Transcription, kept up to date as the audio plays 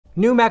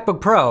New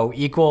MacBook Pro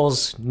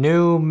equals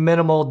new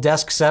minimal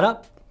desk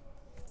setup?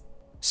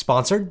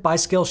 Sponsored by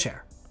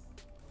Skillshare.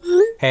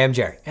 Hey, I'm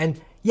Jerry, and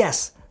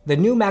yes, the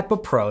new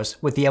MacBook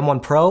Pros with the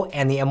M1 Pro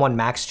and the M1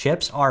 Max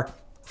chips are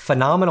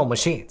phenomenal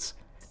machines.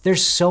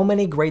 There's so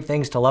many great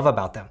things to love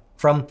about them,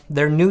 from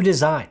their new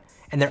design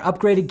and their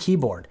upgraded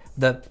keyboard,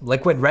 the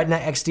Liquid Retina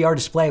XDR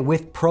display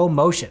with Pro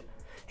Motion,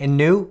 and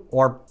new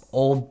or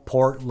old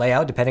port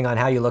layout depending on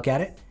how you look at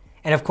it,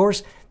 and of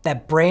course,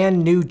 that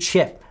brand new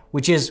chip,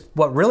 which is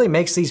what really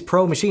makes these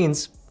Pro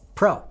machines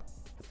Pro.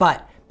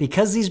 But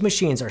because these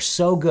machines are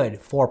so good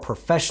for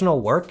professional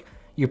work,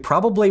 you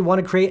probably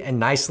want to create a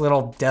nice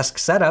little desk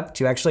setup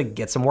to actually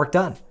get some work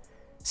done.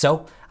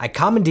 So I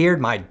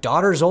commandeered my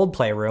daughter's old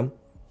playroom,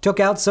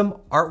 took out some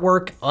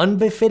artwork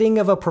unbefitting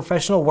of a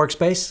professional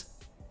workspace,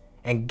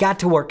 and got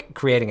to work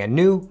creating a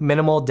new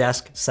minimal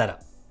desk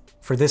setup.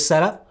 For this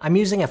setup, I'm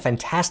using a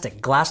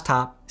fantastic glass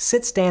top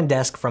sit-stand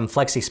desk from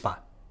FlexiSpot.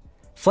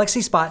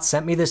 FlexiSpot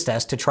sent me this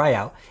desk to try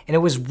out, and it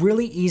was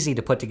really easy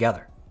to put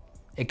together.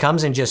 It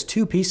comes in just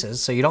 2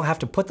 pieces, so you don't have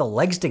to put the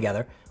legs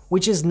together,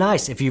 which is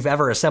nice if you've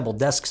ever assembled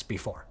desks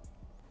before.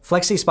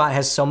 FlexiSpot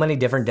has so many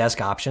different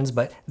desk options,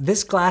 but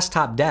this glass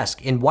top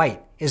desk in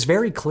white is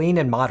very clean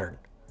and modern.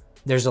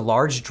 There's a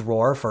large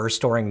drawer for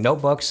storing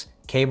notebooks,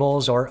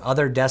 cables, or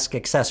other desk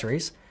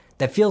accessories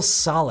that feels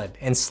solid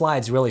and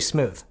slides really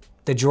smooth.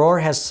 The drawer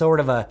has sort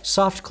of a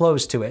soft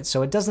close to it,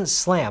 so it doesn't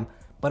slam,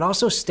 but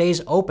also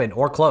stays open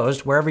or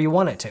closed wherever you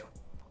want it to.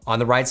 On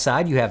the right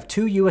side, you have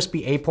 2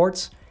 USB-A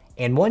ports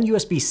and 1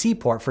 USB-C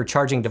port for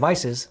charging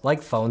devices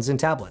like phones and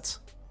tablets.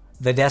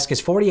 The desk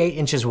is 48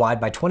 inches wide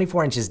by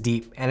 24 inches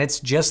deep, and it's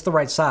just the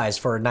right size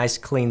for a nice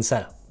clean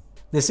setup.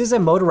 This is a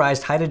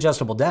motorized height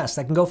adjustable desk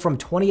that can go from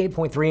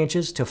 28.3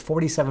 inches to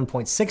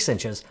 47.6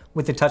 inches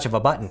with the touch of a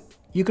button.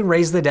 You can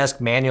raise the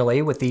desk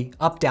manually with the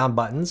up-down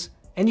buttons,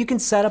 and you can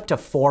set up to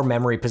 4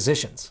 memory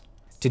positions.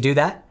 To do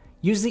that,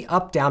 use the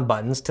up-down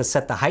buttons to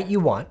set the height you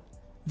want,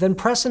 then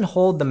press and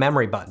hold the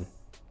memory button.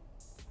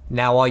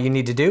 Now all you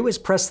need to do is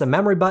press the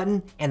memory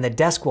button and the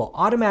desk will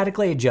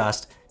automatically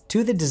adjust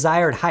to the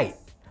desired height,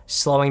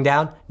 slowing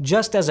down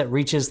just as it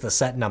reaches the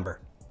set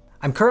number.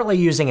 I'm currently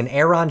using an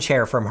Aeron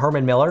chair from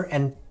Hermin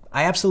and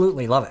I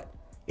absolutely love it.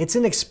 It's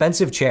an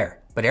expensive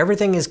chair, but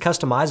everything is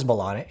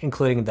customizable on it,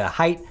 including the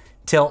height,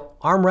 tilt,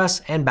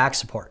 armrests, and back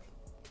support.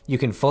 You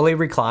can fully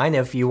recline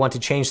if you want to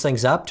change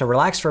things up to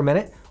relax for a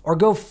minute, or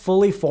go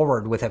fully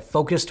forward with a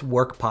focused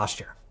work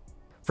posture.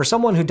 For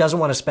someone who doesn't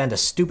want to spend a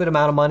stupid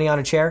amount of money on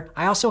a chair,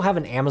 I also have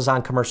an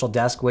Amazon commercial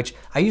desk, which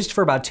I used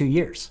for about 2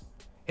 years.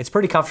 It's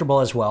pretty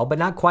comfortable as well, but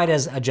not quite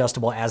as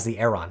adjustable as the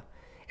Aeron.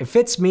 It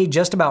fits me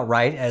just about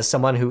right as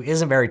someone who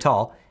isn't very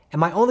tall,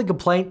 and my only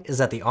complaint is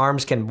that the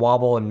arms can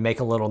wobble and make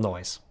a little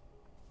noise.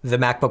 The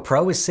MacBook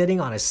Pro is sitting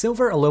on a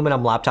silver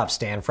aluminum laptop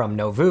stand from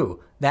Novu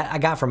that I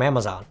got from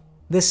Amazon.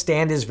 This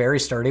stand is very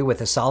sturdy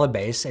with a solid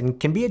base and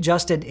can be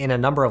adjusted in a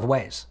number of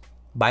ways.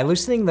 By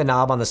loosening the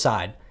knob on the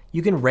side,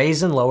 you can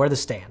raise and lower the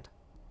stand.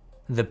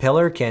 The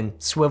pillar can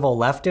swivel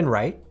left and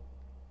right,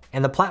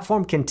 and the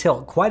platform can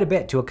tilt quite a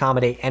bit to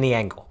accommodate any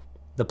angle.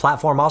 The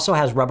platform also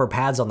has rubber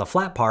pads on the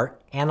flat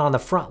part and on the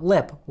front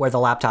lip where the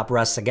laptop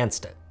rests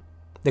against it.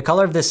 The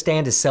color of this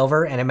stand is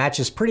silver, and it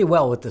matches pretty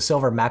well with the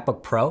silver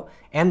MacBook Pro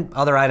and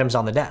other items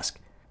on the desk.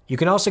 You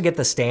can also get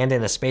the stand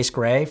in a space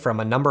gray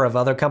from a number of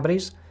other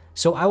companies,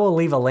 so I will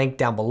leave a link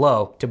down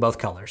below to both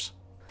colors.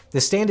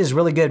 The stand is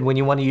really good when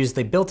you want to use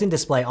the built-in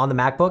display on the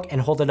MacBook and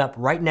hold it up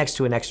right next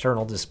to an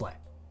external display.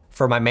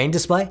 For my main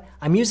display,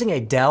 I'm using a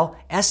Dell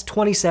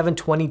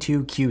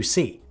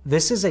S2722QC.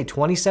 This is a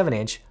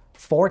 27-inch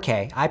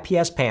 4K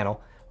IPS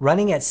panel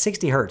running at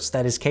 60 Hz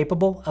that is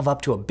capable of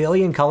up to 1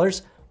 billion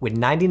colors with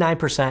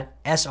 99%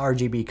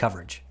 sRGB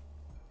coverage.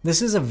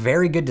 This is a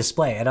very good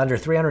display at under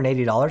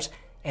 $380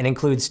 and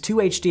includes 2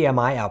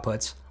 HDMI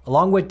outputs,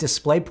 along with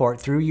DisplayPort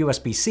through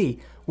USB-C,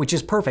 which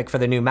is perfect for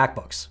the new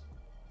MacBooks.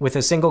 With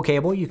a single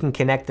cable, you can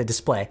connect the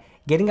display,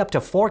 getting up to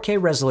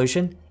 4K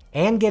resolution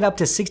and get up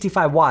to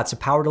 65 watts of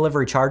power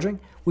delivery charging,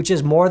 which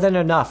is more than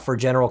enough for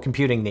general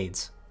computing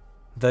needs.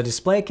 The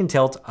display can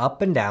tilt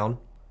up and down,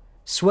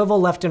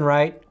 swivel left and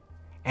right,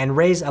 and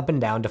raise up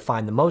and down to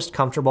find the most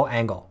comfortable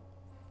angle.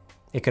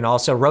 It can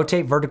also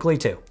rotate vertically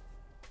too.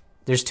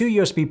 There's 2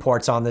 USB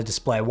ports on the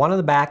display, one on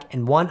the back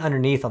and one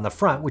underneath on the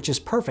front, which is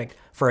perfect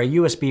for a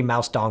USB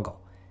mouse dongle.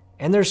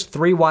 And there's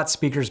 3-watt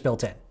speakers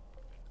built in.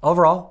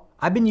 Overall,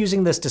 I've been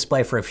using this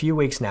display for a few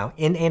weeks now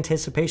in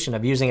anticipation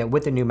of using it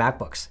with the new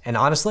MacBooks, and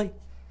honestly,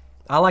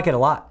 I like it a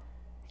lot.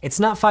 It's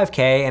not 5K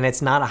and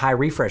it's not a high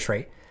refresh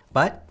rate,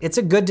 but it's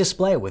a good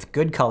display with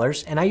good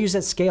colors, and I use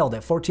it scaled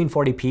at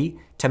 1440p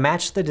to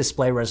match the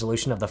display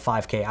resolution of the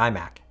 5K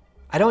iMac.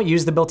 I don't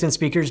use the built-in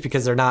speakers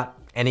because they're not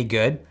any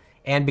good,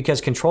 and because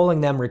controlling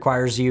them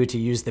requires you to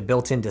use the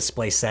built-in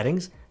display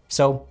settings,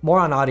 so more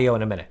on audio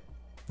in a minute.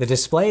 The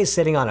display is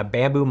sitting on a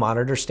bamboo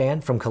monitor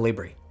stand from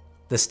Calibri.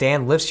 The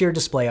stand lifts your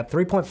display up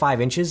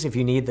 3.5 inches if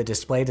you need the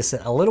display to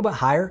sit a little bit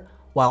higher,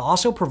 while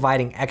also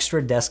providing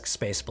extra desk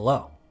space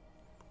below.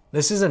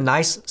 This is a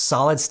nice,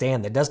 solid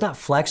stand that does not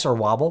flex or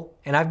wobble,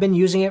 and I've been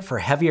using it for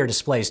heavier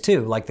displays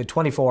too, like the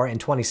 24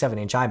 and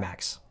 27-inch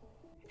iMacs.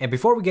 And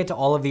before we get to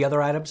all of the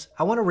other items,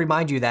 I want to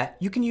remind you that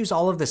you can use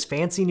all of this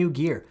fancy new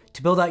gear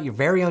to build out your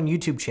very own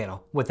YouTube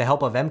channel with the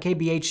help of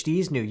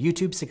MKBHD's new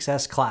YouTube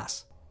Success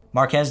class.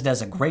 Marquez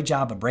does a great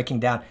job of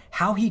breaking down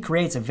how he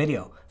creates a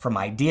video from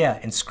idea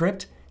and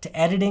script to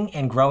editing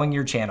and growing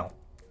your channel.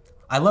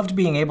 I loved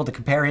being able to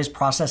compare his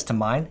process to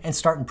mine and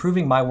start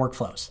improving my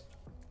workflows.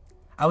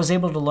 I was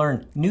able to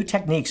learn new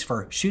techniques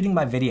for shooting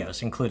my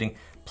videos, including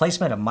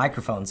placement of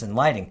microphones and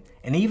lighting,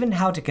 and even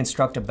how to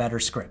construct a better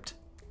script.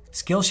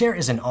 Skillshare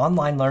is an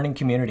online learning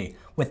community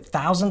with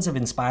thousands of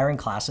inspiring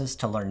classes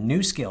to learn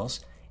new skills,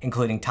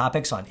 including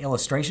topics on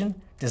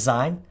illustration,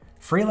 design,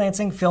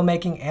 freelancing,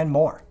 filmmaking, and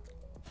more.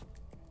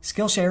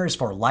 Skillshare is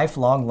for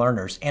lifelong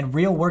learners and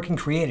real working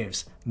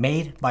creatives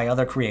made by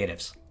other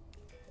creatives.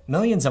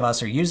 Millions of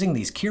us are using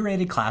these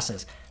curated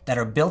classes that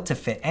are built to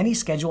fit any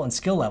schedule and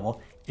skill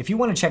level. If you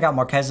want to check out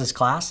Marquez's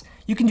class,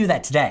 you can do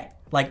that today,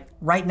 like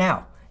right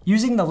now,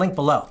 using the link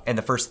below. And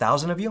the first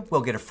 1,000 of you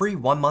will get a free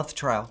 1-month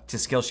trial to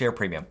Skillshare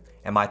Premium.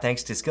 And my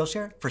thanks to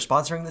Skillshare for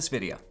sponsoring this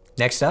video.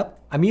 Next up,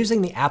 I'm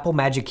using the Apple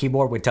Magic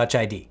Keyboard with Touch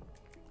ID.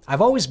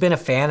 I've always been a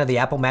fan of the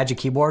Apple Magic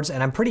Keyboards,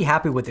 and I'm pretty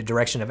happy with the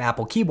direction of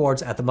Apple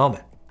keyboards at the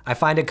moment. I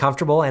find it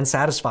comfortable and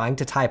satisfying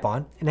to type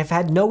on, and have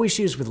had no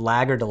issues with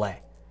lag or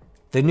delay.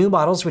 The new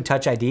models with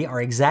Touch ID are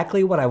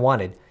exactly what I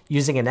wanted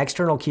using an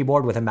external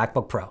keyboard with a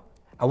MacBook Pro.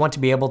 I want to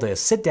be able to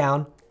sit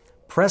down,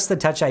 press the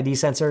Touch ID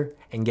sensor,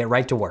 and get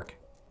right to work.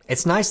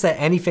 It's nice that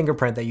any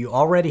fingerprint that you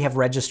already have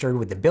registered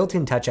with the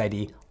built-in Touch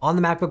ID on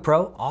the MacBook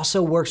Pro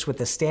also works with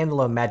the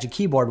standalone Magic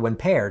Keyboard when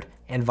paired,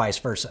 and vice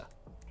versa.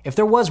 If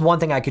there was one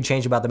thing I could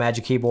change about the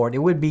Magic Keyboard, it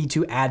would be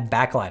to add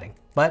backlighting,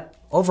 but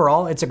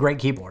overall, it's a great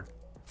keyboard.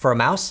 For a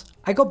mouse,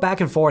 I go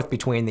back and forth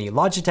between the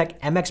Logitech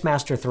MX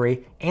Master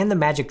 3 and the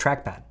Magic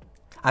Trackpad.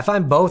 I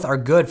find both are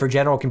good for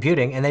general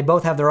computing, and they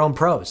both have their own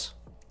pros.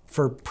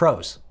 For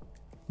pros.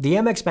 The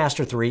MX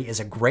Master 3 is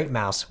a great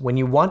mouse when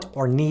you want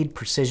or need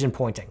precision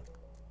pointing.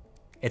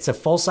 It's a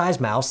full-size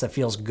mouse that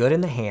feels good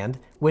in the hand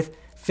with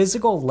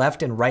physical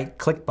left and right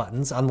click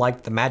buttons,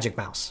 unlike the Magic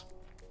Mouse.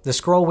 The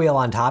scroll wheel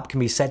on top can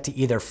be set to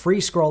either free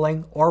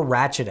scrolling or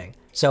ratcheting.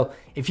 So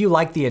if you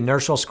like the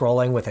inertial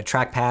scrolling with a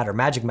trackpad or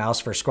Magic Mouse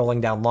for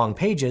scrolling down long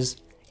pages,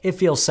 it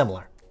feels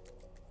similar.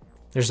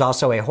 There's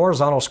also a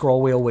horizontal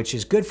scroll wheel which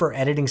is good for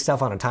editing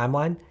stuff on a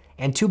timeline,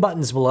 and 2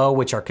 buttons below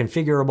which are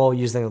configurable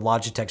using the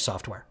Logitech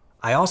software.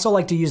 I also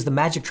like to use the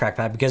Magic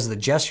Trackpad because the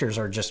gestures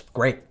are just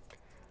great.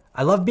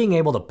 I love being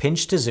able to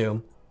pinch to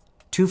zoom,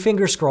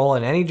 2-finger scroll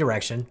in any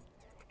direction,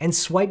 and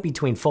swipe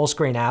between full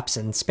screen apps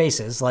and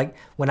spaces, like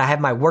when I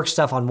have my work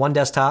stuff on one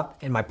desktop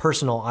and my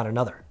personal on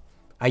another.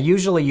 I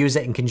usually use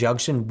it in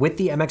conjunction with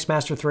the MX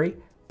Master 3,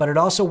 but it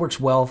also works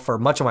well for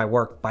much of my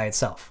work by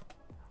itself.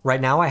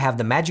 Right now I have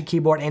the Magic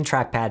Keyboard and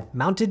Trackpad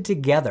mounted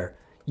together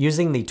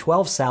using the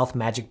TwelveSouth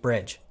Magic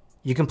Bridge.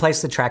 You can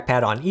place the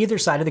trackpad on either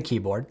side of the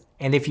keyboard,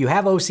 and if you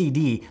have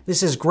OCD,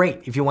 this is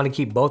great if you want to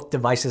keep both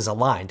devices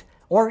aligned,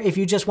 or if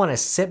you just want to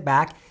sit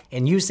back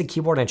and use the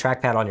keyboard and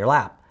trackpad on your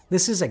lap.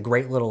 This is a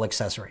great little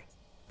accessory.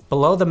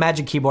 Below the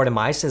Magic Keyboard and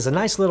mice is a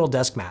nice little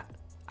desk mat.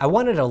 I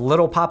wanted a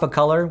little pop of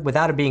color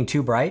without it being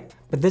too bright,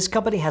 but this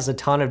company has a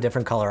ton of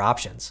different color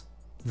options.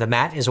 The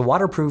mat is a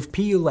waterproof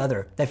PU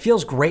leather that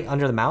feels great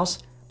under the mouse,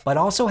 but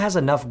also has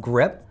enough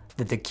grip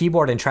that the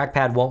keyboard and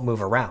trackpad won't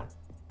move around.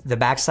 The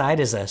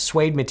backside is a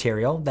suede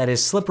material that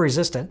is slip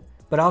resistant,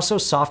 but also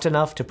soft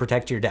enough to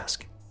protect your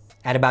desk.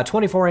 At about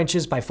 24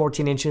 inches by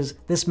 14 inches,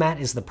 this mat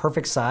is the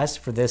perfect size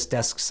for this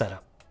desk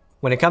setup.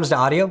 When it comes to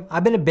audio,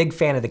 I've been a big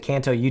fan of the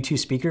Kanto U2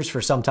 speakers for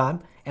some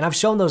time, and I've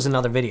shown those in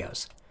other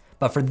videos.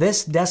 But for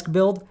this desk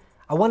build,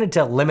 I wanted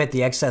to limit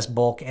the excess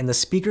bulk, and the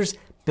speakers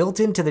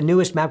built into the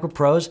newest MacBook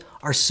Pros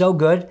are so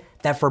good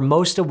that for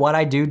most of what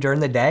I do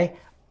during the day,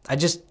 I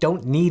just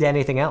don't need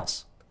anything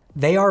else.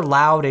 They are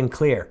loud and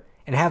clear,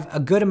 and have a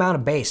good amount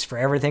of bass for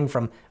everything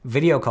from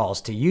video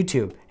calls to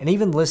YouTube, and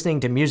even listening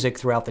to music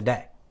throughout the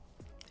day.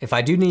 If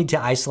I do need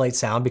to isolate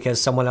sound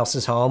because someone else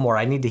is home or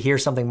I need to hear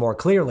something more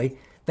clearly,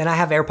 then I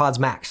have AirPods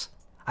Max.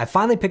 I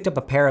finally picked up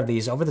a pair of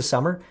these over the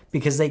summer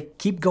because they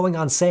keep going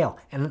on sale,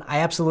 and I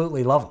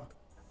absolutely love them.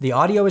 The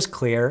audio is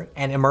clear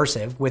and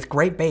immersive with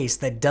great bass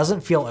that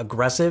doesn't feel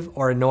aggressive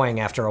or annoying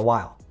after a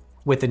while.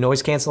 With the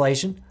noise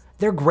cancellation,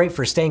 they're great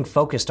for staying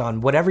focused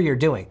on whatever you're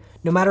doing,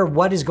 no matter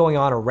what is going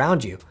on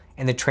around you,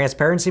 and the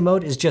transparency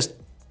mode is just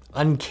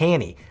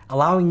uncanny,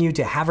 allowing you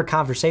to have a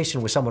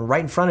conversation with someone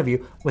right in front of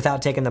you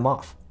without taking them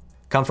off.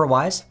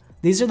 Comfort-wise,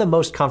 these are the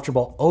most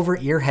comfortable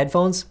over-ear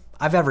headphones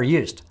I've ever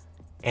used.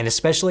 And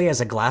especially as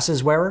a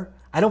glasses wearer,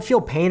 I don't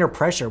feel pain or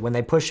pressure when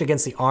they push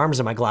against the arms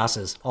of my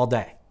glasses all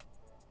day.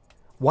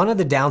 One of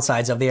the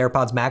downsides of the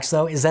AirPods Max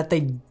though is that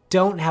they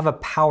don't have a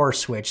power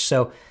switch,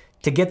 so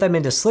to get them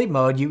into sleep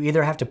mode, you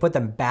either have to put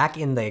them back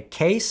in the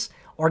case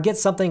or get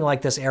something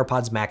like this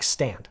AirPods Max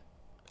Stand.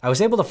 I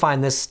was able to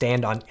find this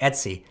stand on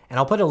Etsy, and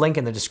I'll put a link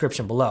in the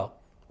description below,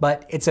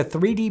 but it's a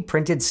 3D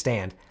printed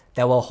stand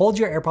that will hold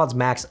your AirPods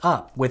Max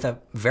up with a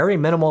very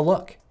minimal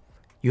look.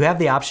 You have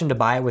the option to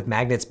buy it with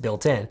magnets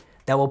built in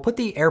that will put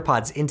the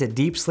AirPods into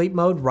deep sleep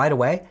mode right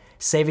away,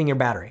 saving your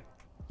battery.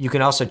 You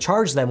can also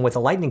charge them with a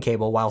lightning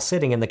cable while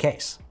sitting in the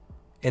case.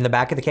 In the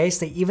back of the case,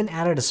 they even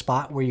added a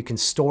spot where you can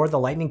store the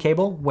lightning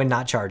cable when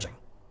not charging.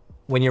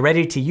 When you're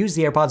ready to use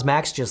the AirPods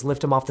Max, just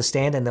lift them off the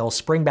stand and they'll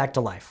spring back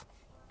to life.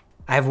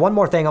 I have one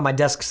more thing on my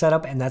desk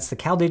setup, and that's the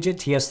CalDigit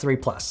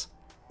TS3 Plus.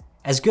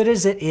 As good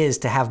as it is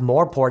to have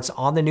more ports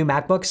on the new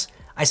MacBooks,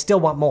 I still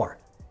want more.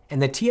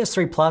 And the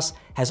TS3 Plus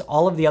has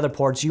all of the other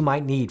ports you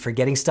might need for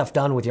getting stuff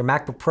done with your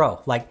MacBook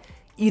Pro, like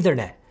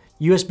Ethernet,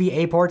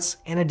 USB-A ports,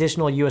 and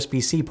additional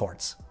USB-C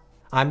ports.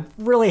 I'm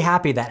really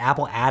happy that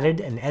Apple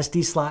added an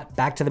SD slot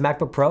back to the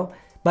MacBook Pro,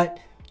 but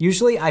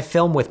usually I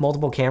film with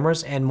multiple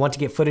cameras and want to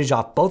get footage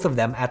off both of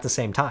them at the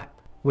same time.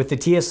 With the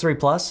TS3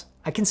 Plus,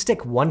 I can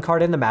stick one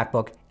card in the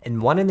MacBook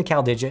and one in the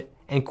CalDigit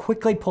and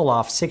quickly pull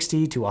off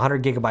 60 to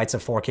 100 gigabytes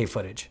of 4K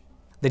footage.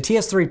 The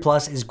TS3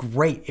 Plus is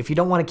great if you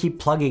don't want to keep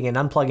plugging and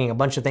unplugging a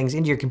bunch of things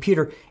into your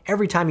computer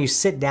every time you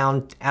sit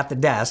down at the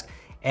desk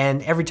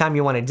and every time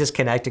you want to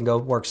disconnect and go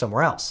work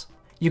somewhere else.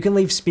 You can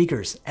leave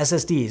speakers,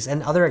 SSDs,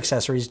 and other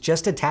accessories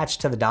just attached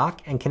to the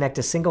dock and connect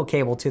a single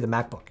cable to the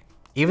MacBook.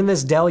 Even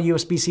this Dell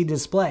USB-C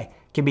display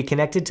can be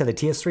connected to the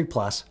TS3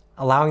 Plus,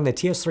 allowing the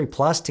TS3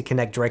 Plus to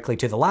connect directly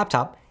to the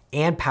laptop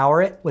and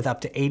power it with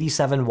up to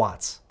 87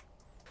 watts.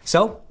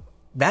 So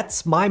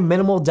that's my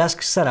minimal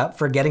desk setup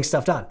for getting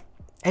stuff done.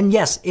 And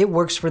yes, it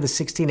works for the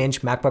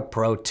 16-inch MacBook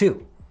Pro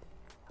too.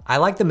 I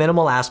like the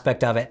minimal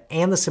aspect of it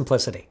and the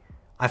simplicity.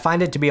 I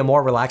find it to be a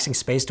more relaxing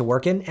space to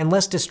work in and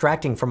less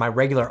distracting from my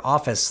regular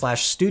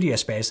office/studio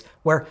space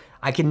where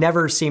I can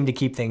never seem to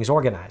keep things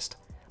organized.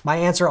 My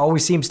answer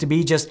always seems to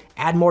be just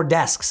add more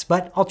desks,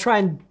 but I'll try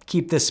and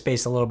keep this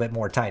space a little bit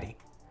more tidy.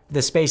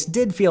 The space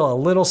did feel a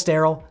little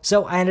sterile,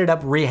 so I ended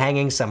up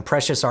rehanging some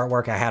precious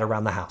artwork I had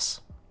around the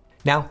house.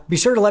 Now, be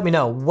sure to let me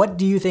know, what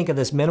do you think of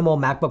this minimal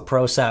MacBook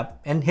Pro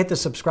setup, and hit the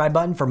subscribe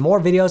button for more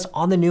videos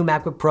on the new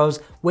MacBook Pros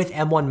with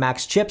M1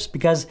 Max chips,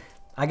 because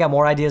I got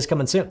more ideas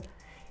coming soon.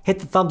 Hit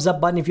the thumbs up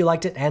button if you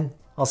liked it, and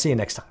I'll see you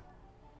next time.